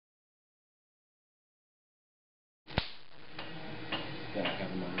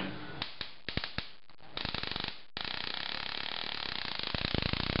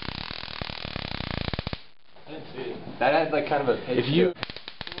That had like kind of a pitch. If you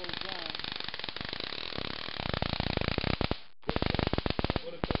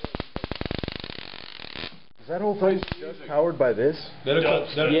Is that whole place just powered by this?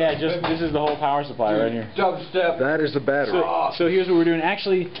 yeah, just this is the whole power supply right here. Dubstep. That is the battery. So here's what we're doing.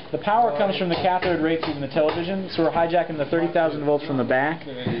 Actually, the power comes from the cathode ray tube in the television, so we're hijacking the 30,000 volts from the back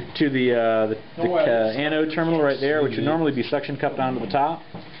to the anode terminal right there, which would normally be suction cupped onto the top.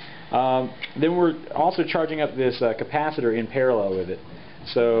 Then we're also charging up this capacitor in parallel with it.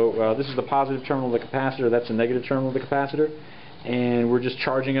 So this is the positive terminal of the capacitor, that's the negative terminal of the capacitor. And we're just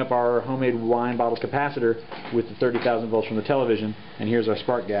charging up our homemade wine bottle capacitor with the 30,000 volts from the television. And here's our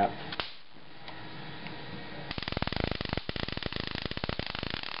spark gap.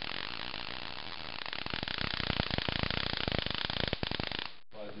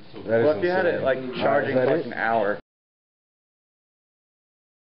 Well, if you had it like charging for like an hour,